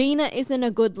Gina isn't a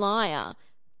good liar.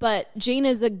 But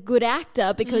Gina's a good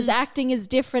actor because acting is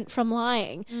different from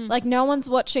lying. Like, no one's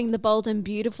watching The Bold and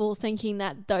Beautiful thinking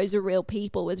that those are real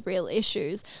people with real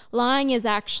issues. Lying is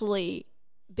actually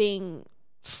being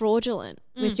fraudulent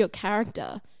with your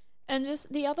character. And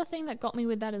just the other thing that got me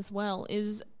with that as well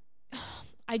is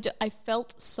I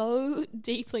felt so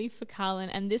deeply for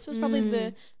Carlin, and this was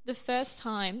probably the first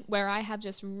time where I have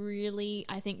just really,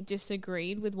 I think,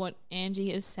 disagreed with what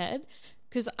Angie has said.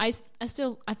 Because I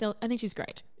think she's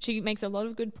great. She makes a lot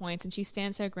of good points and she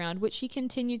stands her ground, which she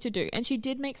continued to do. And she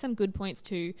did make some good points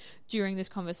too during this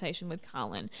conversation with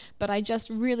Carlin. But I just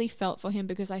really felt for him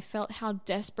because I felt how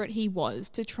desperate he was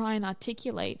to try and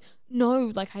articulate,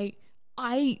 no, like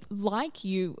I like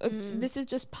you. This is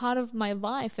just part of my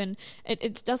life, and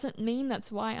it doesn't mean that's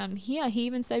why I'm here. He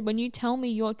even said, when you tell me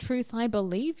your truth, I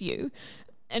believe you.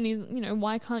 And he,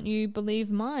 why can't you believe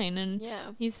mine? And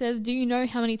he says, do you know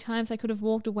how many times I could have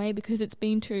walked away because it's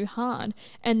been too hard?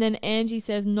 And then Angie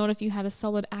says, not if you had a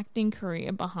solid acting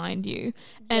career behind you.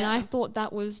 And I thought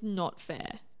that was not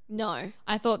fair. No.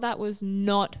 I thought that was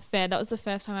not fair. That was the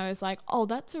first time I was like, oh,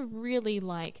 that's a really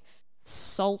like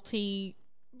salty,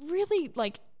 really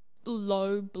like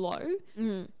low blow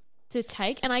to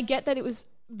take. And I get that it was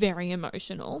very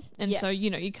emotional. And so,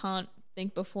 you can't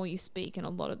think before you speak in a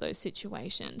lot of those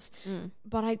situations.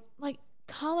 But I like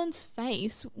Carlin's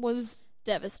face was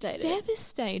devastated.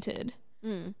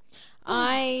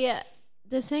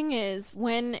 The thing is,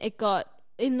 when it got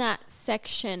in that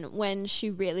section when she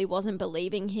really wasn't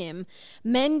believing him,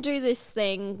 men do this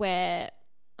thing where,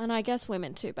 and I guess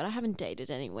women too, but I haven't dated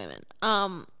any women,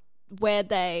 where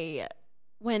they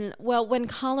when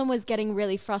Carlin was getting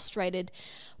really frustrated,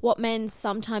 what men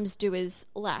sometimes do is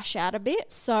lash out a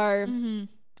bit. So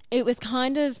it was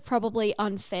kind of probably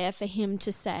unfair for him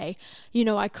to say,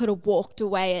 I could have walked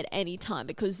away at any time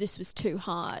because this was too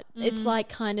hard. It's like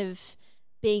kind of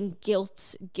being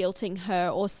guilting her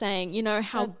or saying,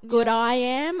 how good I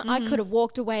am. I could have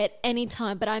walked away at any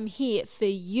time, but I'm here for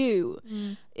you.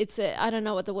 I don't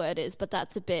know what the word is, but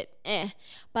that's a bit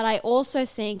But I also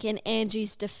think in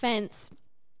Angie's defense,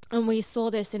 and we saw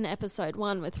this in episode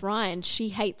 1 with Ryan, she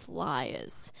hates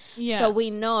liars. Yeah. So we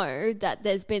know that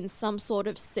there's been some sort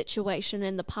of situation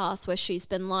in the past where she's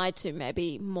been lied to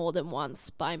maybe more than once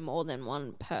by more than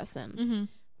one person.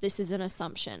 This is an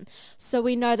assumption. So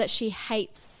we know that she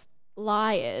hates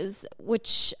liars,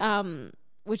 which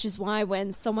is why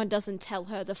when someone doesn't tell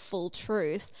her the full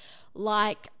truth,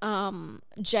 like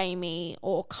Jamie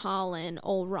or Carlin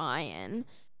or Ryan,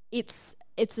 it's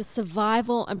a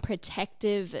survival and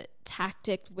protective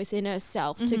tactic within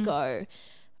herself to go,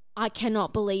 I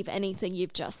cannot believe anything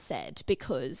you've just said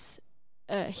because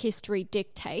history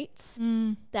dictates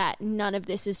that none of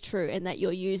this is true and that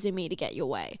you're using me to get your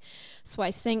way. So I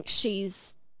think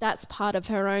that's part of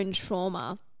her own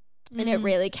trauma, and it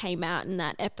really came out in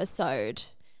that episode.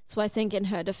 So I think in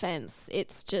her defense,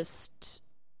 it's just...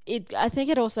 I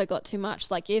think it also got too much.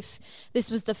 Like, if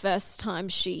this was the first time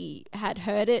she had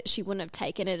heard it, she wouldn't have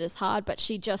taken it as hard, but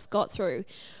she just got through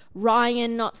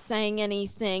Ryan not saying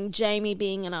anything, Jamie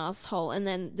being an asshole, and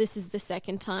then this is the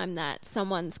second time that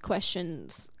someone's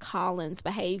questioned Carlin's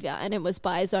behaviour, and it was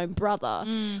by his own brother,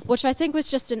 which I think was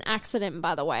just an accident,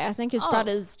 by the way. I think his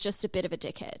brother's just a bit of a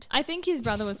dickhead. I think his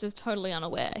brother was just totally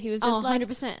unaware. He was just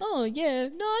 100%. Oh, yeah,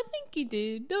 no, I think he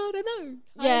did. No.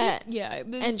 Yeah.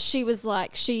 And she was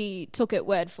like, she took it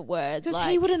word for word. Because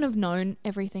he wouldn't have known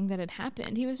everything that had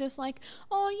happened. He was just like,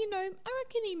 I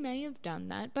reckon he may have done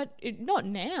that, but not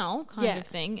now, kind of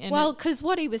thing. And because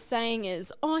what he was saying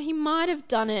is, he might have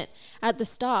done it at the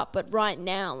start, but right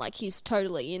now, like, he's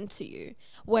totally into you.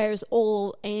 Whereas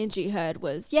all Angie heard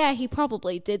was, he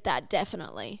probably did that,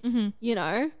 definitely.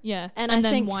 Yeah. And then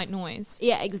think, white noise.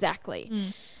 Yeah, exactly.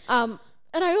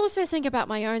 And I also think about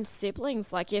my own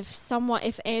siblings. Like,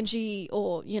 if Angie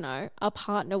or, a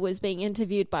partner was being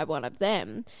interviewed by one of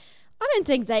them, I don't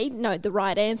think they know the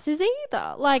right answers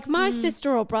either. Like, my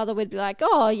sister or brother would be like,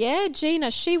 oh, yeah, Gina,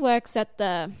 she works at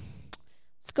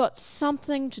it's got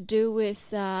something to do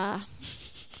with,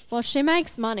 well, she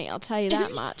makes money, I'll tell you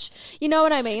that much. You know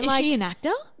what I mean? Is she an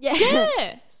actor? Yeah.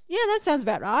 Yeah. Yeah, that sounds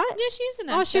about right. Yeah, she is an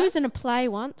actor. Oh, she was in a play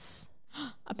once.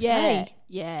 A play?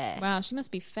 Yeah. Wow, she must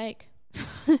be fake.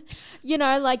 You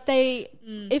know, like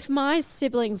if my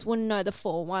siblings wouldn't know the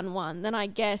 411, then I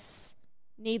guess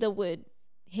neither would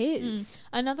his.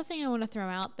 Another thing I want to throw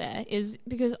out there is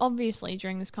because obviously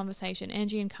during this conversation,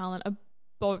 Angie and Carlin are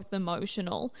both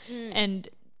emotional. And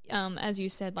as you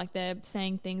said, like they're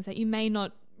saying things that you may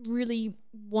not really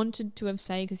wanted to have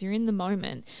said because you're in the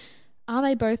moment. Are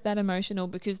they both that emotional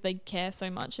because they care so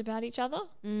much about each other?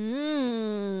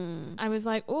 I was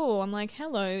like, oh, I'm like,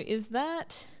 hello, is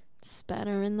that...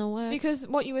 Spanner in the works. Because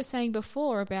what you were saying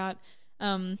before about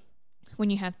when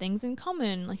you have things in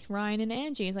common, like Ryan and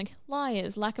Angie, it's like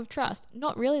liars, lack of trust.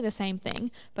 Not really the same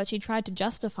thing, but she tried to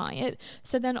justify it.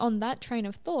 So then on that train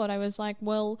of thought, I was like,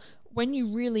 well, when you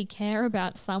really care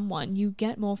about someone, you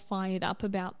get more fired up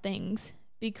about things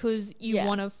because you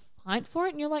want to fight for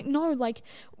it. And you're like, no, like...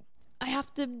 I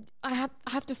have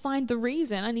to find the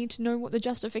reason. I need to know what the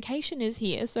justification is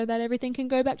here so that everything can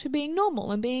go back to being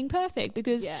normal and being perfect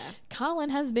because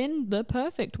Carlin has been the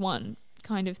perfect one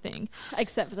kind of thing.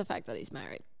 Except for the fact that he's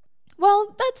married.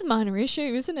 Well, that's a minor issue,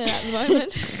 isn't it, at the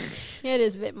moment? Yeah, it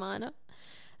is a bit minor.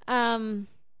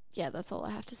 Yeah, that's all I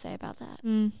have to say about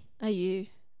that. Are you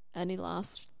any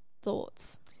last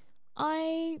thoughts?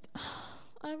 I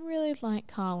really like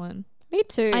Carlin. Me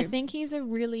too. I think he's a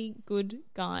really good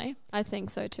guy. I think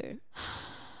so too.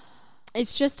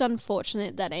 It's just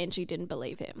unfortunate that Angie didn't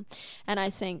believe him. And I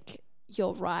think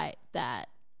you're right that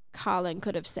Carlin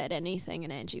could have said anything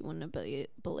and Angie wouldn't have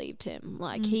believed him.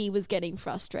 Like he was getting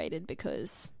frustrated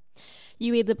because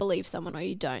you either believe someone or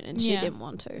you don't, and she didn't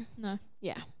want to. No.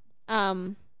 Yeah.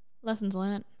 Lessons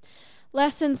learnt.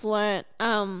 Lessons learnt.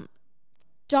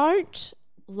 Don't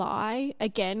lie.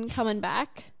 Again, coming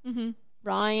back.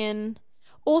 Ryan.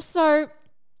 Also,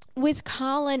 with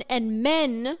Carlin and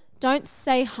men, don't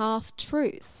say half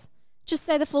truths. Just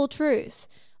say the full truth.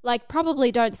 Like,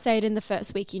 probably don't say it in the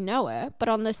first week you know her, but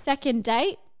on the second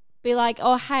date, be like,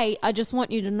 oh, hey, I just want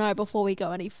you to know before we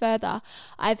go any further,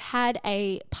 I've had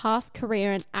a past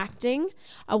career in acting.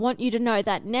 I want you to know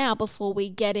that now before we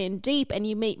get in deep and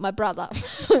you meet my brother.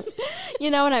 You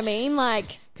know what I mean?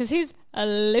 Like, because he's a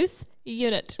loose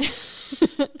unit.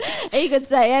 He could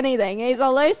say anything. He's a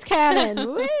loose cannon.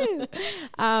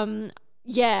 Woo!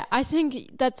 Yeah, I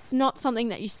think that's not something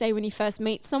that you say when you first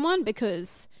meet someone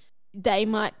because they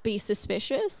might be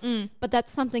suspicious, but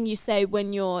that's something you say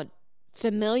when you're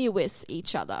familiar with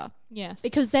each other. Yes.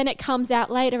 Because then it comes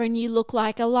out later and you look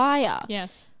like a liar.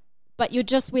 Yes. But you're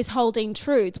just withholding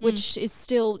truth, which is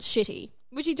still shitty.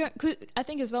 Which you don't, cause I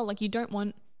think as well, like you don't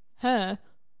want her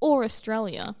or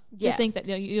Australia to think that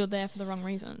you're there for the wrong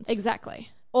reasons. Exactly.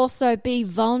 Also, be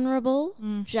vulnerable,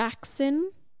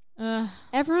 Jackson.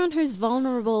 Everyone who's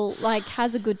vulnerable, like,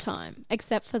 has a good time,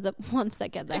 except for the ones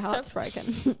that get their hearts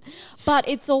broken. But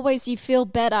it's always you feel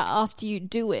better after you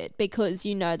do it because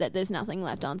you know that there's nothing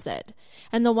left unsaid.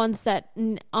 And the ones that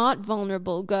aren't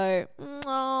vulnerable go,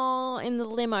 oh, in the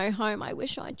limo home, I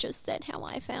wish I'd just said how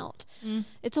I felt.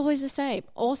 It's always the same.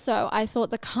 Also, I thought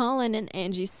the Carlin and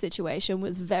Angie situation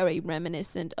was very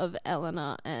reminiscent of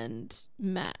Eleanor and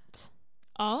Matt.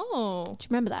 Oh. Do you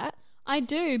remember that? I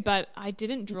do, but I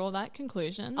didn't draw that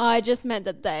conclusion. I just meant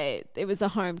that it was a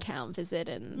hometown visit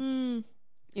and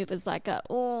it was like a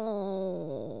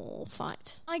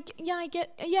fight. I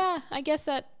guess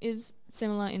that is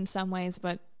similar in some ways,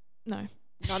 but no.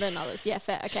 Not in others. Yeah,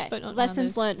 fair. Okay. But not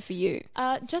Lessons learnt for you.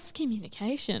 Just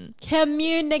communication.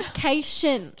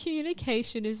 Communication.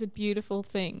 Communication is a beautiful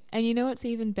thing. And you know what's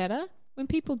even better? When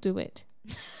people do it.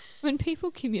 When people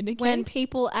communicate. When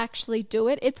people actually do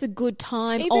it, it's a good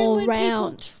time even all when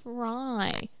round. People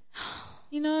try.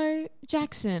 You know,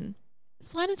 Jackson,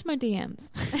 slide into my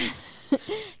DMs.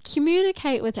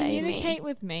 Communicate with Amy. Communicate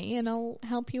with me and I'll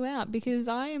help you out because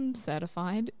I am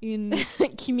certified in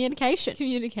communication.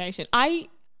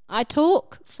 I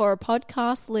talk for a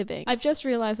podcast living. I've just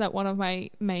realised that one of my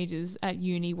majors at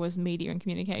uni was media and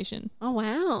communication. Oh,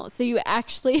 wow. So you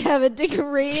actually have a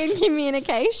degree in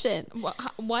communication.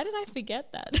 Why did I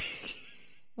forget that?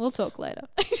 We'll talk later.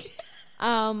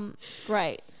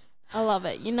 Great. I love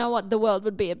it. You know what? The world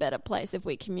would be a better place if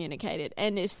we communicated.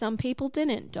 And if some people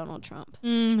didn't, Donald Trump.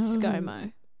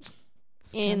 ScoMo.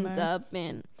 In the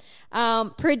bin.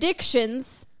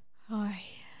 Predictions. Oh,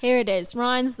 here it is.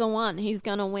 Ryan's the one. He's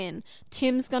going to win.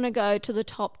 Tim's going to go to the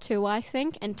top 2, I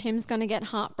think, and Tim's going to get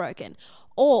heartbroken.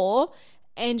 Or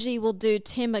Angie will do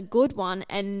Tim a good one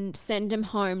and send him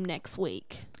home next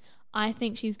week. I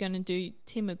think she's going to do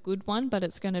Tim a good one, but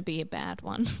it's going to be a bad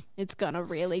one. It's going to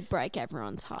really break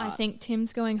everyone's heart. I think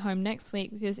Tim's going home next week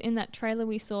because in that trailer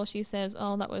we saw, she says,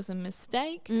 oh, that was a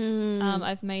mistake.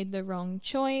 I've made the wrong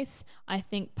choice. I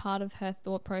think part of her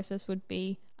thought process would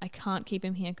be, I can't keep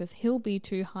him here because he'll be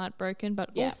too heartbroken.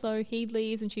 But also he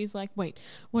leaves and she's like, wait,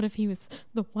 what if he was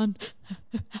the one?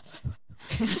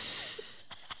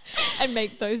 And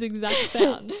make those exact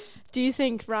sounds. Do you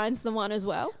think Ryan's the one as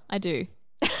well? I do.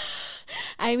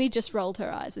 Amy just rolled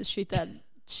her eyes as she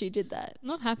did that. I'm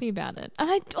not happy about it. And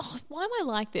why am I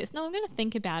like this? No, I'm going to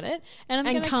think about it. And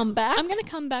I'm going to come back? I'm going to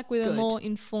come back with a more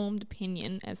informed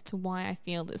opinion as to why I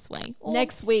feel this way. Or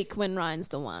next week when Ryan's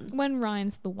the one. When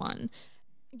Ryan's the one.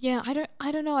 Yeah,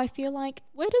 I don't know. I feel like...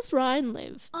 Where does Ryan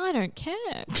live? I don't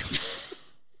care.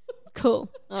 Cool.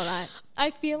 All right.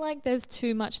 I feel like there's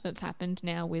too much that's happened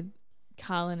now with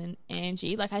Carlin and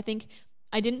Angie. Like, I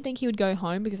didn't think he would go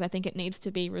home because I think it needs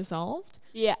to be resolved.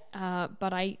 Yeah.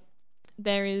 But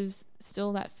there is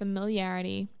still that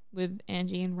familiarity with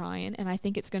Angie and Ryan, and I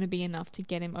think it's going to be enough to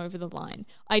get him over the line.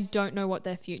 I don't know what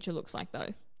their future looks like,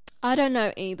 though. I don't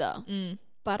know either.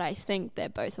 But I think they're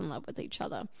both in love with each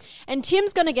other. And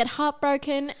Tim's going to get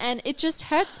heartbroken, and it just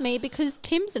hurts me because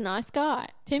Tim's a nice guy.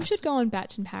 Tim should go on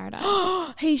Batch in Paradise.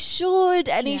 He should,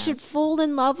 and he should fall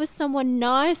in love with someone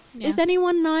nice. Yeah. Is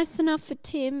anyone nice enough for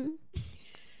Tim?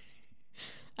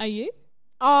 Are you?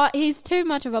 Oh, he's too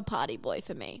much of a party boy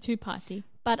for me. Too party.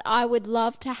 But I would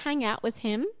love to hang out with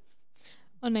him.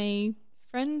 On a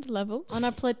friend level. On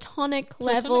a platonic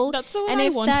level. That's the one I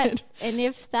wanted. And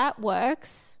if that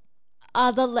works...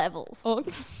 other levels.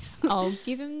 I'll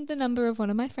give him the number of one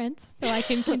of my friends so I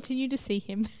can continue to see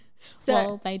him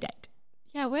while they date.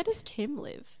 Yeah, where does Tim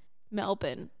live?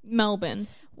 Melbourne.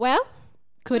 Well,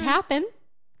 could happen.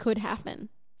 Could happen.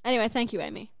 Anyway, thank you,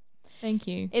 Amy. Thank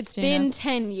you. It's been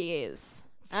 10 years.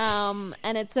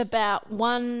 And it's about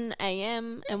 1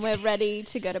 a.m. and we're ready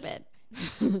to go to bed.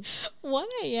 1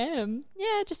 a.m.?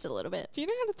 Yeah, just a little bit. Do you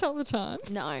know how to tell the time?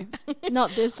 No, not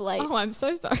this late. Oh, I'm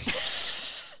so sorry.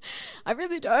 I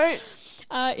really don't.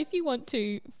 If you want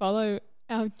to follow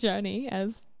our journey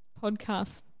as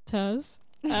podcasters,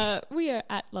 we are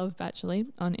at Love Bachelor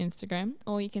on Instagram,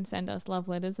 or you can send us love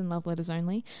letters and love letters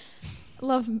only.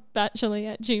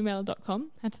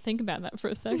 lovebachelor@gmail.com. Had to think about that for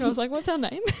a sec. I was like, what's our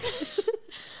name?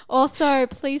 Also,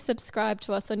 please subscribe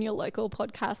to us on your local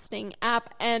podcasting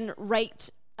app and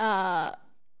rate and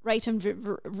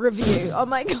review. Oh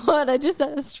my God, I just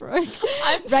had a stroke.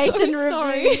 I'm rate so and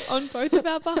sorry review. on both of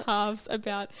our behalves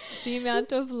about the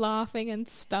amount of laughing and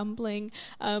stumbling.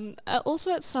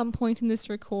 Also, at some point in this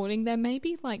recording, there may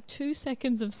be like 2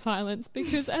 seconds of silence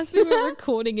because as we were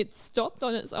recording, it stopped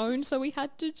on its own, so we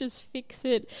had to just fix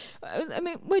it. I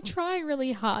mean, we're trying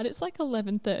really hard. It's like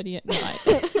 11:30 at night.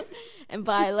 And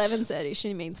by 11:30,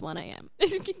 she means 1 a.m.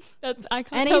 I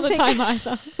can't tell the time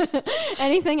either.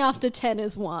 Anything after 10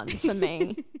 is 1 for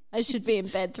me. I should be in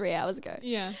bed 3 hours ago.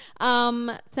 Yeah.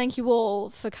 Thank you all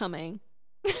for coming.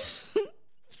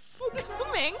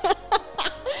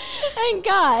 And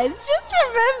guys, just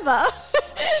remember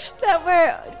that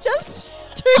we're just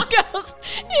 2 girls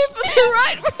here for the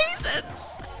right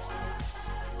reasons.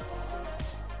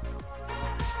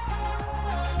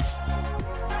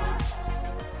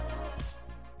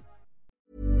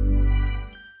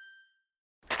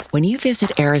 When you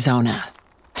visit Arizona,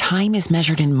 time is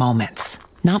measured in moments,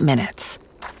 not minutes.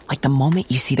 Like the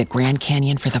moment you see the Grand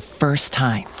Canyon for the first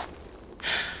time.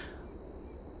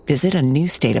 Visit a new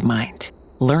state of mind.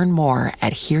 Learn more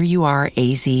at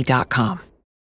hereyouareaz.com.